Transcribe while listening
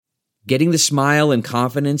Getting the smile and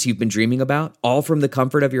confidence you've been dreaming about, all from the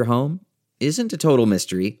comfort of your home, isn't a total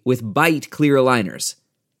mystery with Bite clear aligners.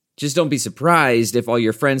 Just don't be surprised if all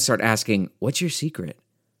your friends start asking, "What's your secret?"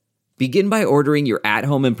 Begin by ordering your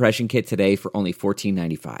at-home impression kit today for only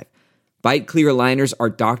 $14.95. Bite clear aligners are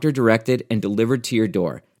doctor-directed and delivered to your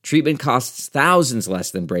door. Treatment costs thousands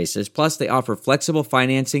less than braces, plus they offer flexible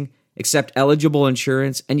financing, accept eligible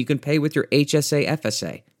insurance, and you can pay with your HSA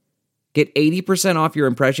FSA. Get 80% off your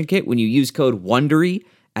impression kit when you use code WONDERY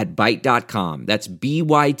at Byte.com. That's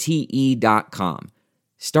BYTE.com.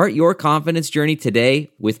 Start your confidence journey today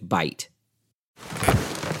with Byte.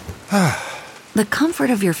 The comfort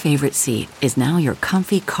of your favorite seat is now your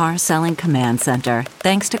comfy car selling command center,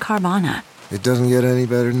 thanks to Carvana. It doesn't get any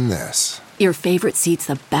better than this. Your favorite seat's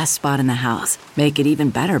the best spot in the house. Make it even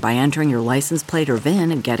better by entering your license plate or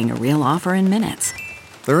VIN and getting a real offer in minutes.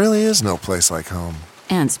 There really is no place like home.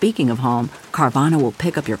 And speaking of home, Carvana will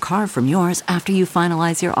pick up your car from yours after you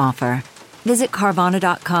finalize your offer. Visit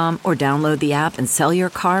Carvana.com or download the app and sell your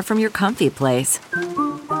car from your comfy place.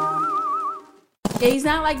 Yeah, he's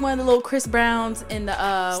not like one of the little Chris Browns in the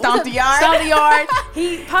Stomp the Yard. Stomp the Yard.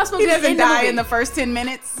 He possibly doesn't die in the first 10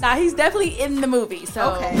 minutes. Nah, he's definitely in the movie.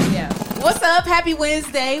 So okay, yeah. What's up? Happy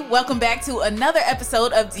Wednesday. Welcome back to another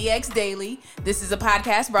episode of DX Daily. This is a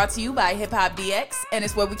podcast brought to you by Hip Hop DX, and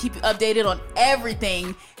it's where we keep you updated on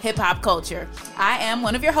everything hip hop culture. I am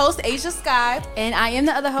one of your hosts, Asia Sky. And I am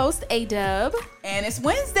the other host, A-Dub. And it's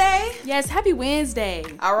Wednesday. Yes, happy Wednesday.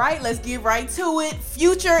 All right, let's get right to it.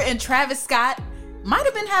 Future and Travis Scott might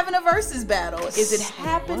have been having a versus battle. Is it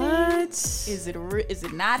happening? What? Is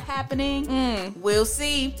it not happening? We'll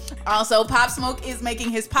see. Also, Pop Smoke is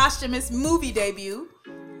making his posthumous movie debut.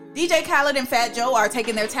 DJ Khaled and Fat Joe are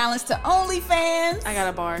taking their talents to OnlyFans. I got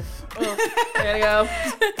a barf. I gotta go.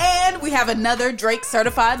 And we have another Drake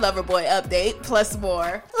Certified Lover Boy update, plus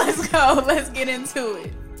more. Let's go. Let's get into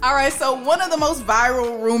it. All right, so one of the most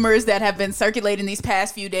viral rumors that have been circulating these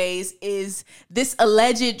past few days is this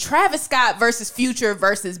alleged Travis Scott versus Future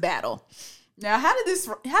versus battle. Now, how did this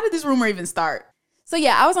rumor even start? So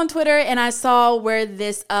yeah, I was on Twitter and I saw where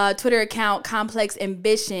this Twitter account, Complex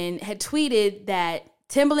Ambition, had tweeted that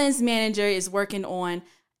Timbaland's manager is working on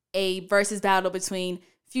a versus battle between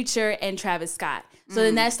Future and Travis Scott. So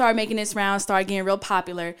then that started making its round, started getting real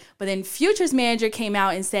popular. But then Future's manager came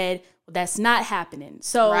out and said, that's not happening.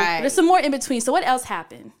 So there's some more in between. So what else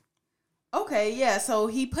happened? Okay, yeah. So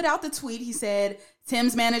he put out the tweet. He said,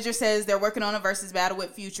 Tim's manager says they're working on a versus battle with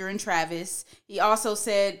Future and Travis. He also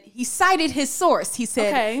said, he cited his source. He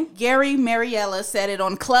said, Gary Mariella said it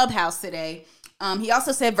on Clubhouse today. He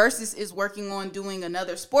also said Versus is working on doing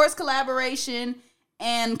another sports collaboration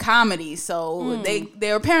and comedy. So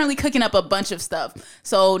they're apparently cooking up a bunch of stuff.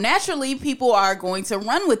 So naturally, people are going to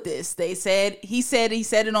run with this. He said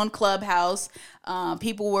it on Clubhouse.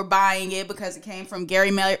 People were buying it because it came from Gary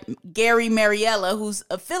Mariella, who's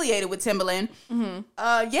affiliated with Timbaland.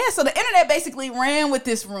 So the internet basically ran with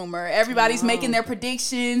this rumor. Everybody's making their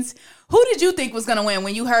predictions. Who did you think was going to win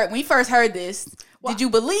when you first heard this? Well, did you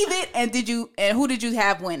believe it? And who did you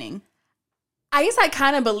have winning? I guess I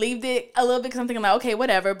kind of believed it a little bit because I'm thinking like, okay,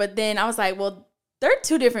 whatever. But then I was like, well, they're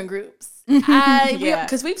two different groups.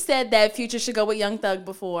 Because we've said that Future should go with Young Thug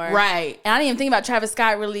before. Right. And I didn't even think about Travis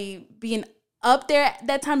Scott really being up there at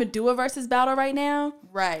that time to do a versus battle right now.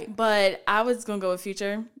 Right. But I was going to go with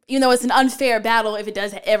Future. Even though it's an unfair battle if it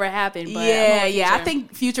does ever happen. But I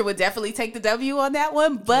think Future would definitely take the W on that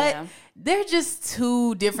one. But they're just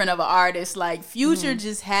too different of an artist. Like, Future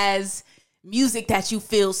just has music that you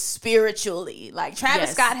feel spiritually. Like, Travis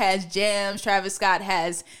Scott has jams. Travis Scott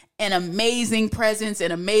has an amazing presence,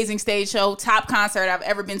 an amazing stage show, top concert I've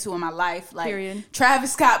ever been to in my life. Like,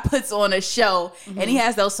 Travis Scott puts on a show, and he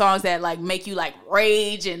has those songs that like make you like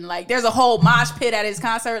rage, and like there's a whole mosh pit at his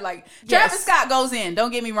concert. Like, Travis Scott goes in, don't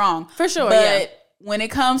get me wrong, for sure. But when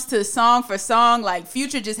it comes to song for song, like,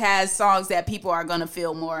 Future just has songs that people are gonna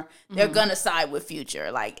feel more. They're gonna side with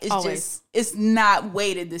Future. Like, it's not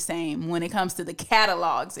weighted the same when it comes to the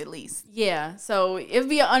catalogs, at least. Yeah, so it would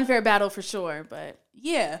be an unfair battle for sure, but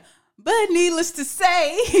but needless to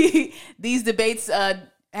say, these debates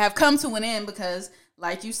have come to an end because,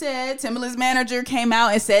 like you said, Timbaland's manager came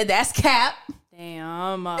out and said that's cap.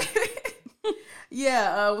 Damn.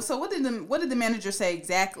 So what did the manager say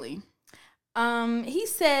exactly? He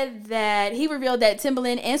said that he revealed that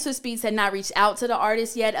Timbaland and Swizz Beatz had not reached out to the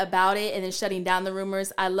artist yet about it, and then shutting down the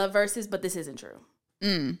rumors. I love Versus, but this isn't true.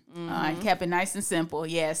 I kept it nice and simple.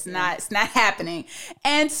 It's not happening.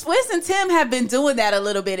 And Swizz and Tim have been doing that a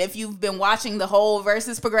little bit. If you've been watching the whole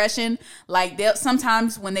Versus progression, like, they'll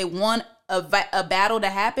sometimes when they want a battle to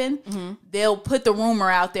happen, they'll put the rumor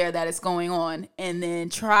out there that it's going on, and then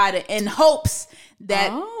try to, in hopes that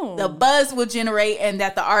the buzz will generate and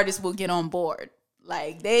that the artist will get on board.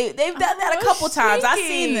 Like they've done that a couple times. I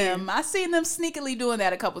seen them sneakily doing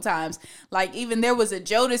that a couple times. Like even there was a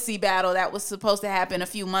Jodeci battle that was supposed to happen a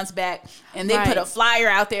few months back, and they put a flyer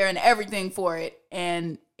out there and everything for it,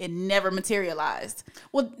 and it never materialized.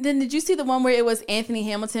 Well, then did you see the one where it was Anthony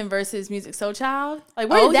Hamilton versus Musiq Soulchild? Like,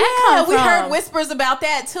 where did that come from? We heard whispers about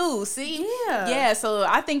that too. See? Yeah. So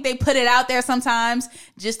I think they put it out there sometimes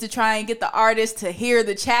just to try and get the artist to hear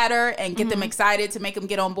the chatter and get them excited to make them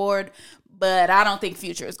get on board. But I don't think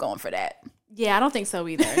Future is going for that. Yeah, I don't think so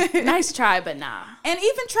either. Nice try, but nah. And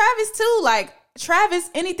even Travis too. Like, Travis,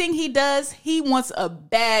 anything he does, he wants a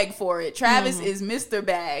bag for it. Travis is Mr.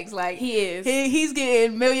 Bags. Like he is. He's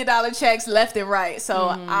getting $1 million checks left and right. So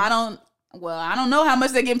I don't know how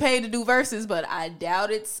much they're getting paid to do verses, but I doubt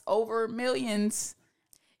it's over millions.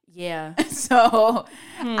 Yeah. So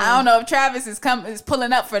I don't know if Travis is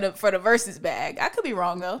pulling up for the verses bag. I could be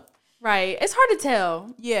wrong though. Right. It's hard to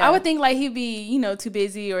tell. Yeah. I would think like he'd be, too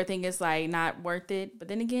busy or think it's like not worth it. But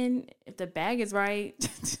then again, if the bag is right,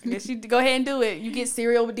 I guess you go ahead and do it. You get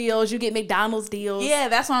cereal deals, you get McDonald's deals. Yeah,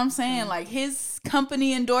 that's what I'm saying. Like his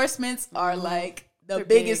company endorsements are like they're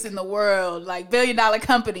biggest in the world, like $1 billion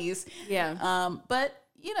companies. Yeah. But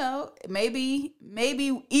maybe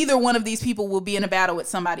either one of these people will be in a battle with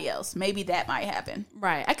somebody else. Maybe that might happen.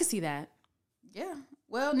 Right. I could see that. Yeah.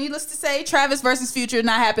 Well, needless to say, Travis versus Future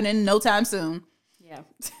not happening no time soon. Yeah.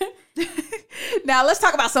 Now, let's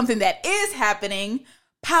talk about something that is happening.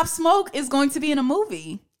 Pop Smoke is going to be in a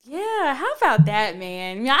movie. Yeah, how about that,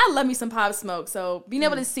 man? I mean, I love me some Pop Smoke. So being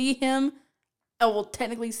able to see him, we'll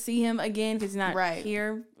technically see him again because he's not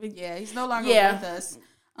here. Yeah, he's no longer with us.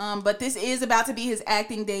 But this is about to be his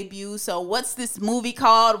acting debut. So what's this movie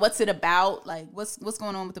called? What's it about? Like, what's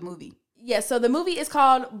going on with the movie? Yeah, so the movie is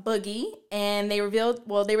called Boogie, and they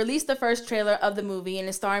released the first trailer of the movie, and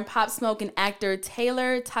it's starring Pop Smoke and actor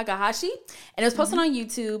Taylor Takahashi, and it was posted on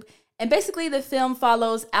YouTube. And basically, the film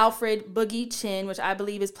follows Alfred Boogie Chin, which I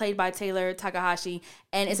believe is played by Taylor Takahashi,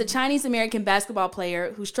 and it's a Chinese-American basketball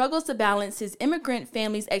player who struggles to balance his immigrant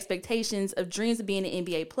family's expectations of dreams of being an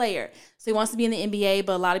NBA player. So he wants to be in the NBA,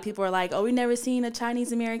 but a lot of people are like, oh, we've never seen a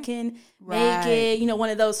Chinese-American make it, one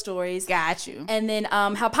of those stories. Got you. And then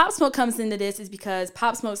how Pop Smoke comes into this is because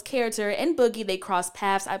Pop Smoke's character and Boogie, they cross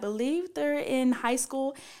paths. I believe they're in high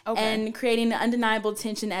school and creating an undeniable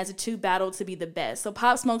tension as the two battle to be the best. So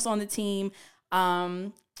Pop Smoke's on the team.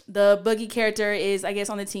 The Boogie character is, I guess,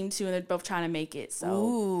 on the team too, and they're both trying to make it.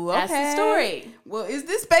 So that's the story. Well, is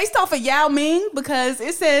this based off of Yao Ming? Because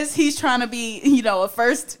it says he's trying to be, a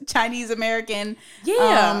first Chinese American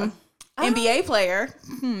NBA player.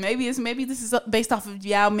 Maybe this is based off of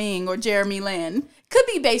Yao Ming or Jeremy Lin. Could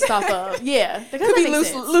be based off of, yeah. Could be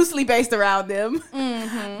loosely based around them.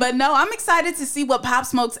 But no, I'm excited to see what Pop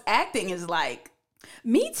Smoke's acting is like.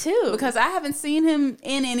 Me too. Because I haven't seen him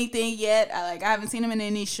in anything yet. I haven't seen him in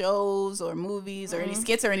any shows or movies or any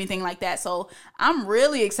skits or anything like that. So I'm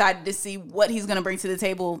really excited to see what he's going to bring to the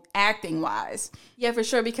table acting wise. Yeah, for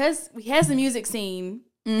sure. Because he has the music scene,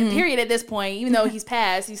 period, at this point. Even though he's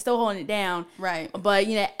passed, he's still holding it down. Right. But,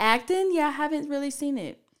 acting, I haven't really seen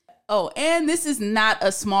it. Oh, and this is not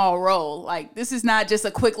a small role. Like, this is not just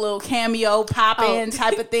a quick little cameo, pop-in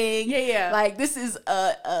type of thing. Yeah. Like, this is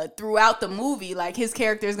throughout the movie. Like, his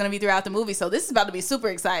character is going to be throughout the movie. So this is about to be super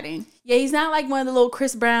exciting. Yeah, he's not like one of the little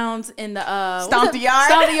Chris Browns in the... Stomp the Yard.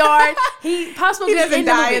 Stomp the Yard. He doesn't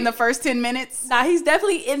die in the first 10 minutes. Nah, he's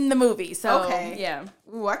definitely in the movie. So, yeah.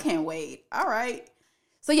 Ooh, I can't wait. All right.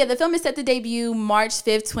 So yeah, the film is set to debut March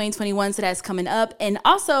 5th, 2021, so that's coming up. And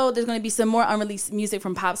also, there's going to be some more unreleased music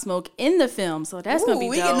from Pop Smoke in the film, so that's going to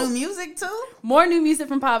be dope. We get new music too? More new music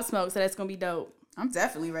from Pop Smoke, so that's going to be dope. I'm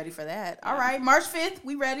definitely ready for that. All right, March 5th,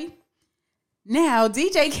 we ready? Now,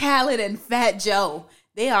 DJ Khaled and Fat Joe,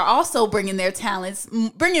 they are also bringing more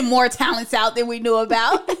talents out than we knew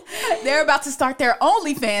about. They're about to start their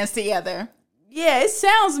OnlyFans together. Yeah, it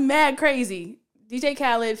sounds mad crazy. DJ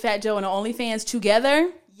Khaled, Fat Joe, and the OnlyFans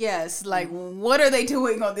together? Yes, like what are they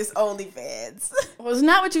doing on this OnlyFans? Well, it's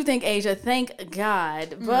not what you think, Asia. Thank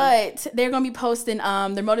God. But they're going to be posting their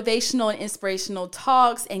motivational and inspirational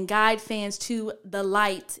talks and guide fans to the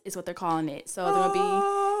light is what they're calling it. So they're going to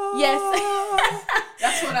be, yes.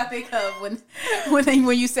 That's what I think of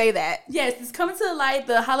when you say that. Yes, it's coming to the light,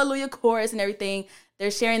 the Hallelujah chorus and everything. They're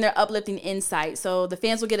sharing their uplifting insight. So the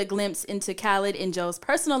fans will get a glimpse into Khaled and Joe's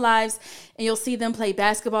personal lives, and you'll see them play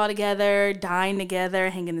basketball together, dine together,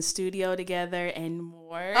 hang in the studio together, and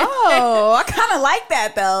more. Oh, I kind of like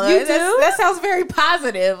that, though. You do? That sounds very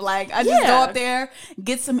positive. Like, I just go up there,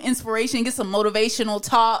 get some inspiration, get some motivational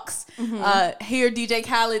talks, hear DJ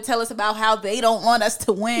Khaled tell us about how they don't want us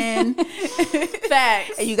to win.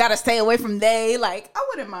 Facts. And you got to stay away from they. Like, I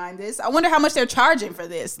wouldn't mind this. I wonder how much they're charging for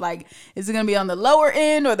this. Like, is it going to be on the lower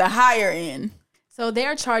end or the higher end? So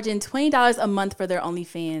they're charging $20 a month for their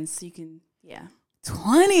OnlyFans. So you can,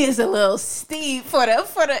 20 is a little steep for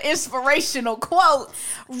the inspirational quote.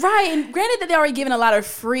 Right. And granted that they're already giving a lot of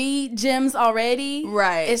free gems already.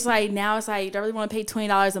 Right. It's like, now it's like, do I really want to pay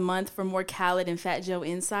 $20 a month for more Khaled and Fat Joe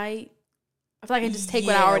insight? I feel like I can just take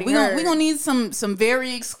what I already heard. We're going to need some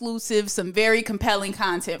very exclusive, some very compelling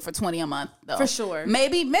content for $20 a month, though. For sure.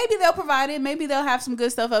 Maybe they'll provide it. Maybe they'll have some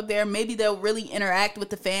good stuff up there. Maybe they'll really interact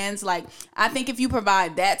with the fans. Like, I think if you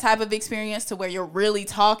provide that type of experience to where you're really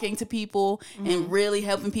talking to people and really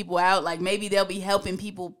helping people out, like maybe they'll be helping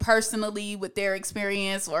people personally with their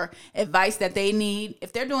experience or advice that they need.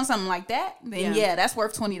 If they're doing something like that, then that's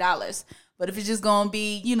worth $20. But if it's just going to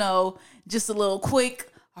be, just a little quick,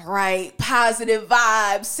 all right, positive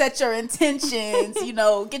vibes, set your intentions,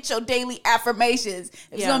 get your daily affirmations. If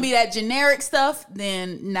it's going to be that generic stuff,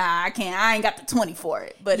 then nah, I can't. I ain't got the 20 for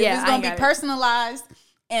it. But if it's going to be personalized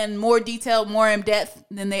and more detailed, more in depth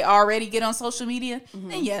than they already get on social media,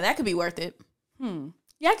 then that could be worth it.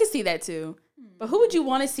 Yeah, I can see that too. But who would you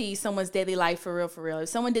want to see someone's daily life for real, for real? If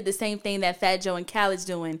someone did the same thing that Fat Joe and Khaled's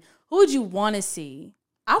doing, who would you want to see?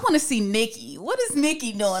 I want to see Nikki. What is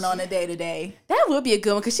Nikki doing on a day-to-day? That would be a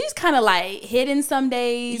good one because she's kind of like hidden some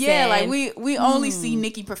days. Yeah, like we only see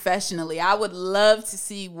Nikki professionally. I would love to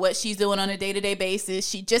see what she's doing on a day-to-day basis.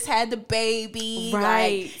 She just had the baby.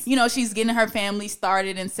 Right. Like, she's getting her family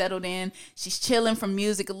started and settled in. She's chilling from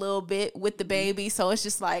music a little bit with the baby. So it's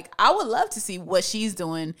just like, I would love to see what she's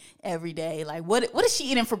doing every day. Like, what is she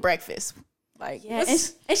eating for breakfast? Like, and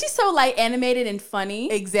she's so like animated and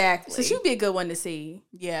funny. Exactly. So she'd be a good one to see.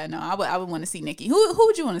 Yeah, no, I would want to see Nikki. Who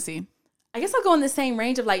would you want to see? I guess I'll go in the same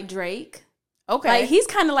range of like Drake. Okay. Like he's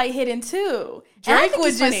kind of like hidden too. Drake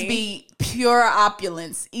would just be pure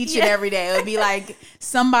opulence each and every day. It would be like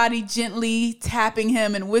somebody gently tapping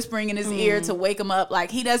him and whispering in his ear to wake him up.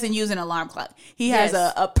 Like he doesn't use an alarm clock. He has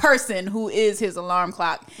a person who is his alarm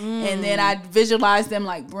clock. And then I visualize them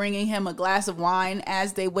like bringing him a glass of wine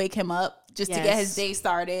as they wake him up just to get his day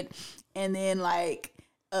started. And then like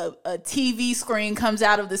a TV screen comes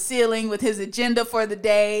out of the ceiling with his agenda for the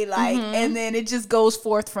day, like, and then it just goes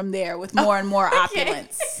forth from there with more and more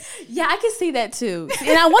opulence. Yeah, I can see that too.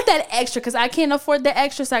 And I want that extra because I can't afford the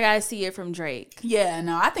extra, so I gotta see it from Drake. Yeah,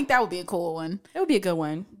 no, I think that would be a cool one. It would be a good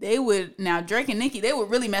one. They would, now Drake and Nicki, they would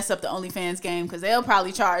really mess up the OnlyFans game because they'll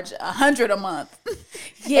probably charge $100 a month.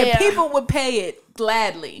 Yeah, and people would pay it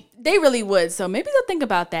gladly. They really would. So maybe they'll think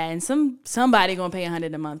about that, and somebody gonna pay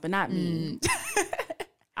 $100 a month, but not me.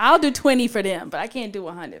 I'll do 20 for them, but I can't do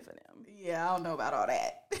 100 for them. Yeah, I don't know about all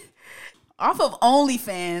that. Off of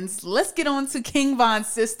OnlyFans, let's get on to King Von's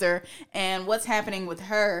sister and what's happening with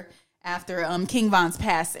her after King Von's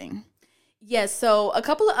passing. Yes, so a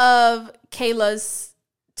couple of Kayla's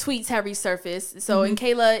tweets have resurfaced. So, and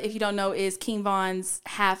Kayla, if you don't know, is King Von's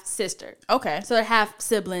half sister. Okay. So they're half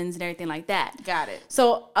siblings and everything like that. Got it.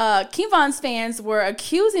 So King Von's fans were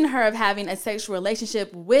accusing her of having a sexual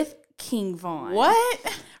relationship with King Von.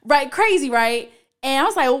 What? Right, crazy, right? And I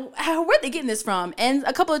was like, where are they getting this from? And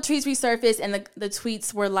a couple of tweets resurfaced, and the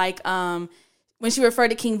tweets were like, when she referred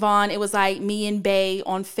to King Von, it was like me and Bae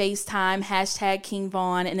on FaceTime, hashtag King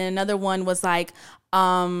Von. And then another one was like,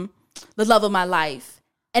 the love of my life.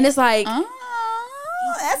 And it's like,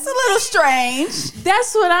 oh, that's a little strange.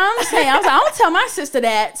 That's what I'm saying. I was like, I don't tell my sister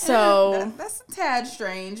that. So that's a tad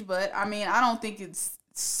strange, but I mean, I don't think it's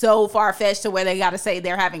so far-fetched to where they got to say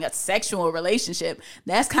they're having a sexual relationship.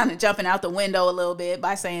 That's kind of jumping out the window a little bit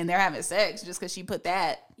by saying they're having sex just because she put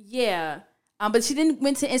that. Yeah. But she then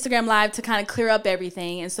went to Instagram Live to kind of clear up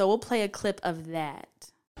everything. And so we'll play a clip of that.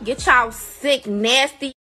 Get y'all sick,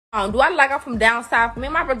 nasty. Do I look like I'm from down south? Me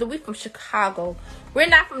and my brother, we from Chicago. We're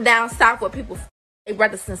not from down south where people they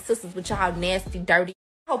brothers and sisters, but y'all nasty, dirty.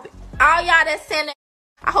 I hope all y'all that saying that,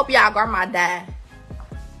 I hope y'all grandma die.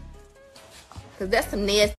 Cause that's some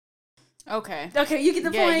nasty. Okay, you get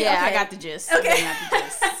the point? Yeah, okay. I got the gist. Okay. I got the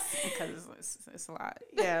gist. Because it's a lot.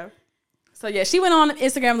 Yeah. So yeah, she went on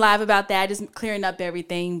Instagram Live about that, just clearing up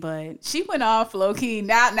everything. But she went off low key.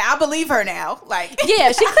 Now I believe her now. Like,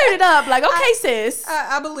 yeah, she cleared it up. Like, okay, sis,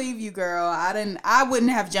 I believe you, girl. I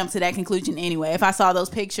wouldn't have jumped to that conclusion anyway. If I saw those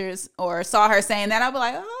pictures or saw her saying that, I'd be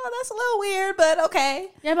like, oh, that's a little weird, but okay.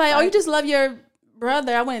 Yeah, but like, oh, you just love your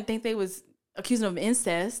brother. I wouldn't think they was accusing him of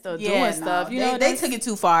incest or doing stuff. You know, they took it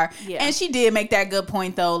too far. Yeah. And she did make that good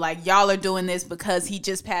point though. Like, y'all are doing this because he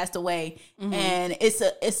just passed away, and it's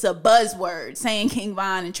a buzzword saying King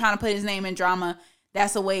Von and trying to put his name in drama.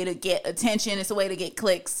 That's a way to get attention. It's a way to get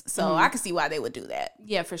clicks. So I can see why they would do that.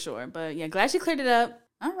 Yeah, for sure. But yeah, glad she cleared it up.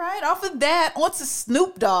 All right. Off of that, on to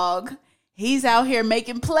Snoop Dogg. He's out here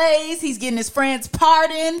making plays. He's getting his friends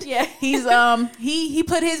pardoned. Yeah. He's he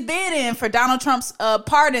put his bid in for Donald Trump's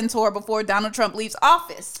pardon tour before Donald Trump leaves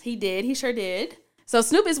office. He did. He sure did. So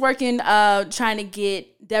Snoop is working trying to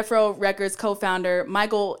get Death Row Records co-founder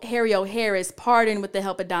Michael Harry-O Harris pardoned with the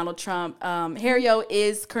help of Donald Trump. Harry-O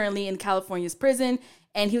is currently in California's prison,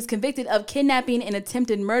 and he was convicted of kidnapping and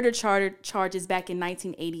attempted murder charges back in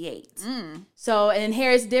 1988. So, and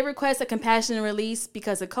Harris did request a compassionate release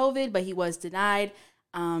because of COVID, but he was denied.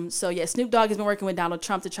 So yeah, Snoop Dogg has been working with Donald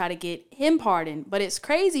Trump to try to get him pardoned. But it's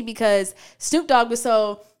crazy because Snoop Dogg was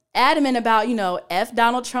so adamant about, F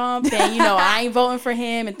Donald Trump and, I ain't voting for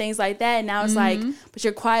him and things like that. And now it's like, but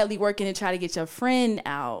you're quietly working to try to get your friend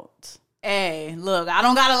out. Hey, look, I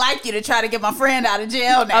don't gotta like you to try to get my friend out of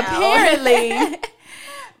jail now. Apparently.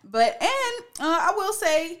 But I will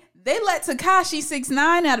say they let Tekashi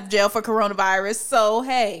 6ix9ine out of jail for coronavirus. So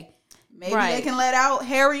hey, maybe they can let out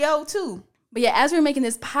Harry-O too. But yeah, as we're making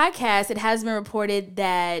this podcast, it has been reported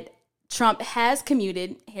that Trump has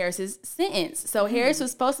commuted Harris's sentence. So Harris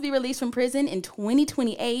was supposed to be released from prison in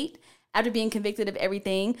 2028 after being convicted of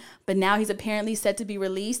everything. But now he's apparently set to be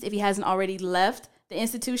released if he hasn't already left the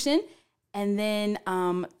institution. And then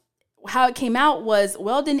how it came out was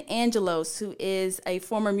Weldon Angelos, who is a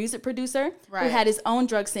former music producer who had his own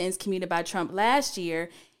drug sentence commuted by Trump last year.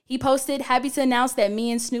 He posted, "Happy to announce that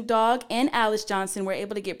me and Snoop Dogg and Alice Johnson were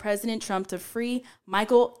able to get President Trump to free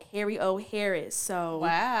Michael Harry-O Harris." So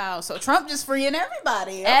wow, so Trump just freeing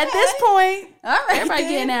everybody at this point. All right, everybody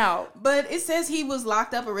getting out. But it says he was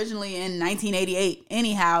locked up originally in 1988.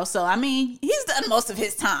 Anyhow, so I mean, he's done most of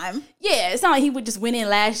his time. Yeah, it's not like he would just went in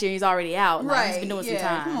last year. He's already out. Like, he's been doing some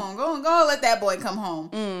time. Come on, go let that boy come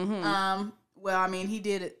home. Well, I mean, he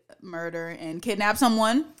did murder and kidnap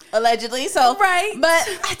someone allegedly. So but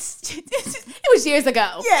it was years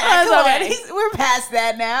ago. Yeah, we're past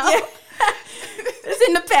that now. Yeah. It's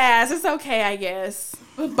in the past. It's okay, I guess.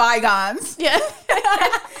 Bygones. Yeah.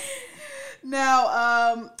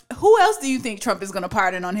 Now, who else do you think Trump is going to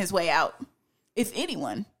pardon on his way out, if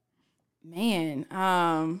anyone? Man,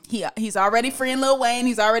 he's already freeing Lil Wayne.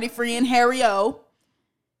 He's already freeing Harry-O.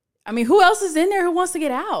 I mean, who else is in there who wants to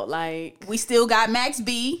get out? Like, we still got Max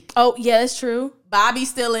B. Oh, yeah, that's true.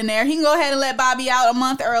 Bobby's still in there. He can go ahead and let Bobby out a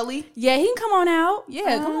month early. Yeah, he can come on out.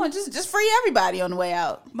 Yeah, come on. Just free everybody on the way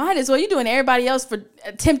out. Might as well. You're doing everybody else for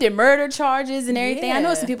attempted murder charges and everything. Yeah. I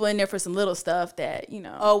know some people in there for some little stuff that,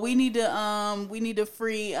 Oh, we need to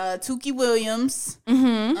free Tukey Williams.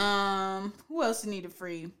 Who else do we need to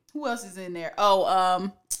free? Who else is in there?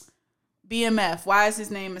 Oh, BMF. Why is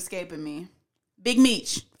his name escaping me? Big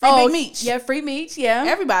Meech. Big Meech. Yeah, free Meech, yeah.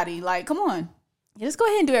 Everybody, like, come on. Yeah, let's go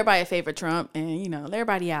ahead and do everybody a favor, Trump, and, let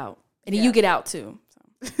everybody out. And then you get out, too.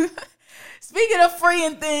 So. Speaking of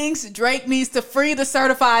freeing things, Drake needs to free the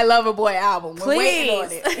Certified Lover Boy album. We're waiting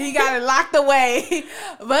on it. He got it locked away.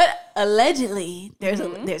 But allegedly, there's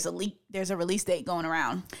a release date going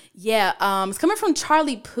around. Yeah, it's coming from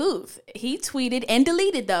Charlie Puth. He tweeted, and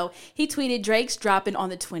deleted, though. He tweeted, "Drake's dropping on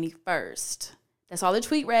the 21st. That's all the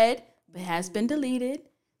tweet read. It has been deleted.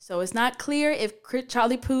 So it's not clear if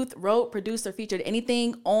Charlie Puth wrote, produced, or featured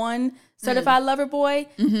anything on Certified Lover Boy,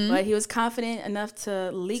 but he was confident enough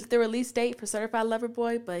to leak the release date for Certified Lover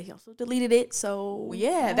Boy, but he also deleted it. So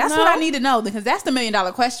yeah, that's what I need to know, because that's the $1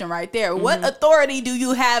 million question right there. What authority do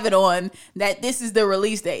you have it on that this is the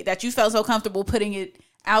release date, that you felt so comfortable putting it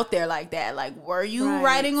out there like that? Like, were you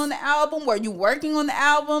writing on the album? Were you working on the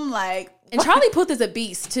album? Like, and Charlie Puth is a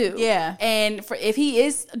beast too. Yeah. And if he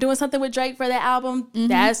is doing something with Drake for that album,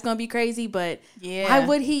 that's gonna be crazy. But why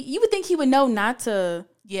would he? You would think he would know not to.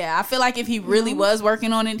 Yeah, I feel like if he really was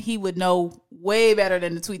working on it, he would know way better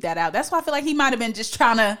than to tweet that out. That's why I feel like he might have been just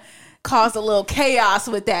trying to cause a little chaos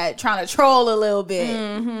with that, trying to troll a little bit.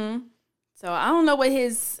 So I don't know what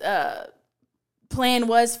his plan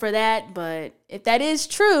was for that, but if that is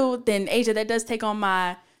true, then Asia, that does take on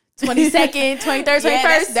my 22nd, 23rd,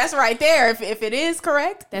 21st. That's right there. If it is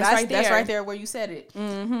correct, that's right there. That's right there where you said it.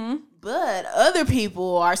 But other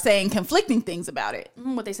people are saying conflicting things about it.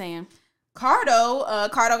 What they saying? Cardo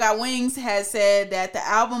Got Wings has said that the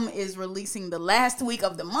album is releasing the last week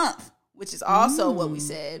of the month, which is also what we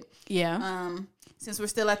said. Yeah. Since we're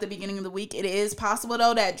still at the beginning of the week, it is possible,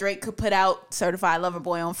 though, that Drake could put out Certified Lover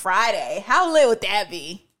Boy on Friday. How lit would that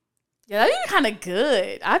be? Yeah, that'd be kind of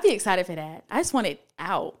good. I'd be excited for that. I just want it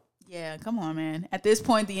out. Yeah, come on, man. At this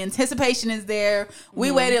point, the anticipation is there. We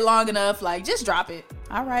waited long enough. Like, just drop it.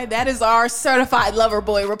 All right, that is our Certified Lover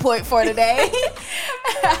Boy report for today.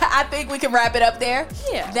 I think we can wrap it up there.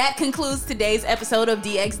 Yeah. That concludes today's episode of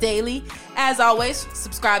DX Daily. As always,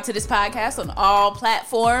 subscribe to this podcast on all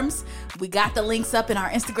platforms. We got the links up in our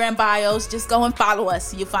Instagram bios. Just go and follow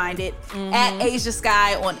us. You'll find it at Asia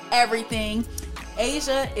Sky on everything.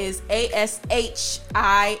 Asia is A-S-H-I-A,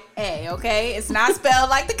 okay? It's not spelled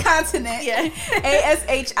like the continent. Yeah.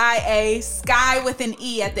 A-S-H-I-A, Sky with an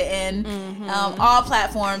E at the end. All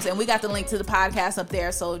platforms, and we got the link to the podcast up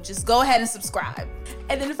there, so just go ahead and subscribe.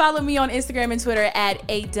 And then follow me on Instagram and Twitter at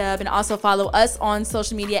ADub, and also follow us on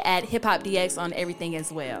social media at HipHopDX on everything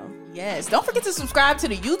as well. Yes, don't forget to subscribe to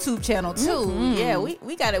the YouTube channel too. Yeah, we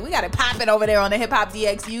got it popping over there on the Hip Hop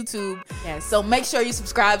DX YouTube. Yes. So make sure you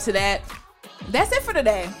subscribe to that. That's it for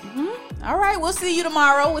today. All right, we'll see you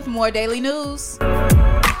tomorrow with more daily news.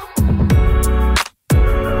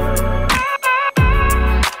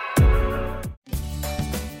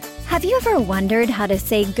 Have you ever wondered how to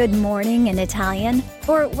say good morning in Italian?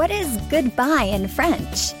 Or what is goodbye in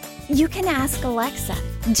French? You can ask Alexa.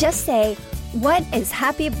 Just say, what is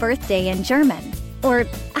happy birthday in German? Or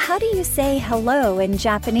how do you say hello in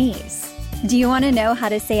Japanese? Do you want to know how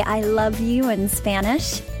to say I love you in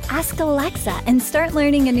Spanish? Ask Alexa and start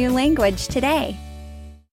learning a new language today.